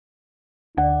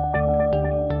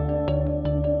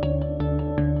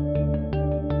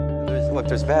Look,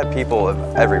 there's bad people of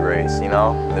every race, you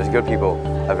know? And there's good people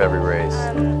of every race.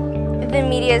 The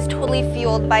media is totally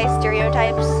fueled by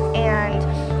stereotypes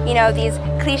and, you know, these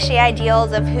cliche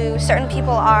ideals of who certain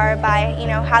people are by, you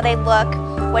know, how they look,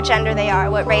 what gender they are,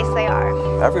 what race they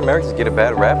are. African Americans get a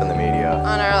bad rap in the media.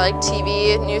 On our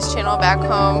TV news channel back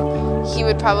home, he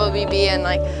would probably be in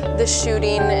the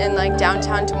shooting in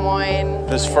downtown Des Moines.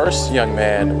 This first young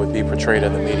man would be portrayed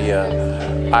in the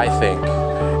media, I think,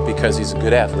 because he's a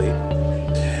good athlete,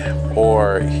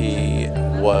 or he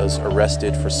was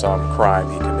arrested for some crime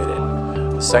he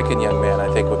committed. The second young man,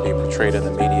 I think, would be portrayed in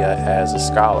the media as a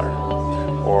scholar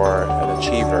or an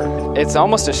achiever. It's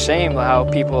almost a shame how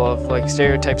people have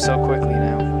stereotyped so quickly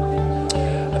now.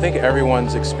 I think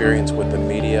everyone's experience with the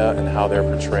media and how they're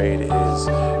portrayed is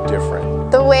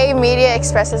different. The way media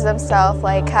expresses themselves,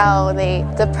 like how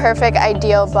the perfect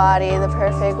ideal body, the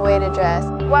perfect way to dress.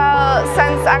 Well,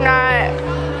 since I'm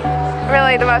not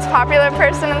really the most popular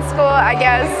person in school, I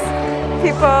guess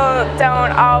people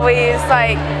don't always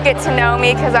get to know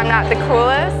me because I'm not the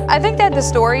coolest. I think that the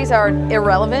stories are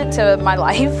irrelevant to my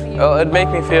life. Well, it'd make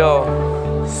me feel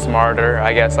smarter,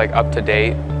 I guess, up to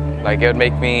date. It would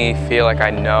make me feel like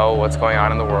I know what's going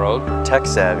on in the world. Tech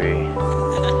savvy,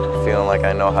 feeling like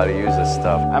I know how to use this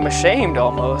stuff. I'm ashamed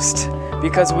almost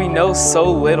because we know so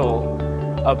little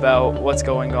about what's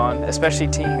going on, especially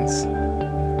teens.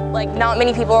 Not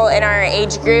many people in our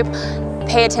age group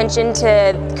pay attention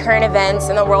to current events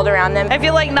in the world around them. I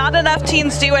feel like not enough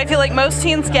teens do. I feel like most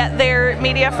teens get their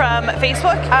media from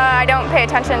Facebook. I don't pay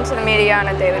attention to the media on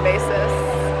a daily basis.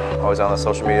 Always on the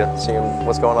social media, seeing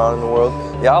what's going on in the world.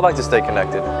 Yeah, I like to stay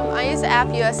connected. I use the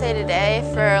app USA Today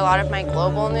for a lot of my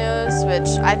global news,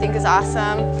 which I think is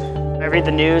awesome. I read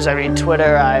the news, I read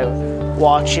Twitter, I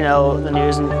watch, the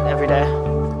news every day.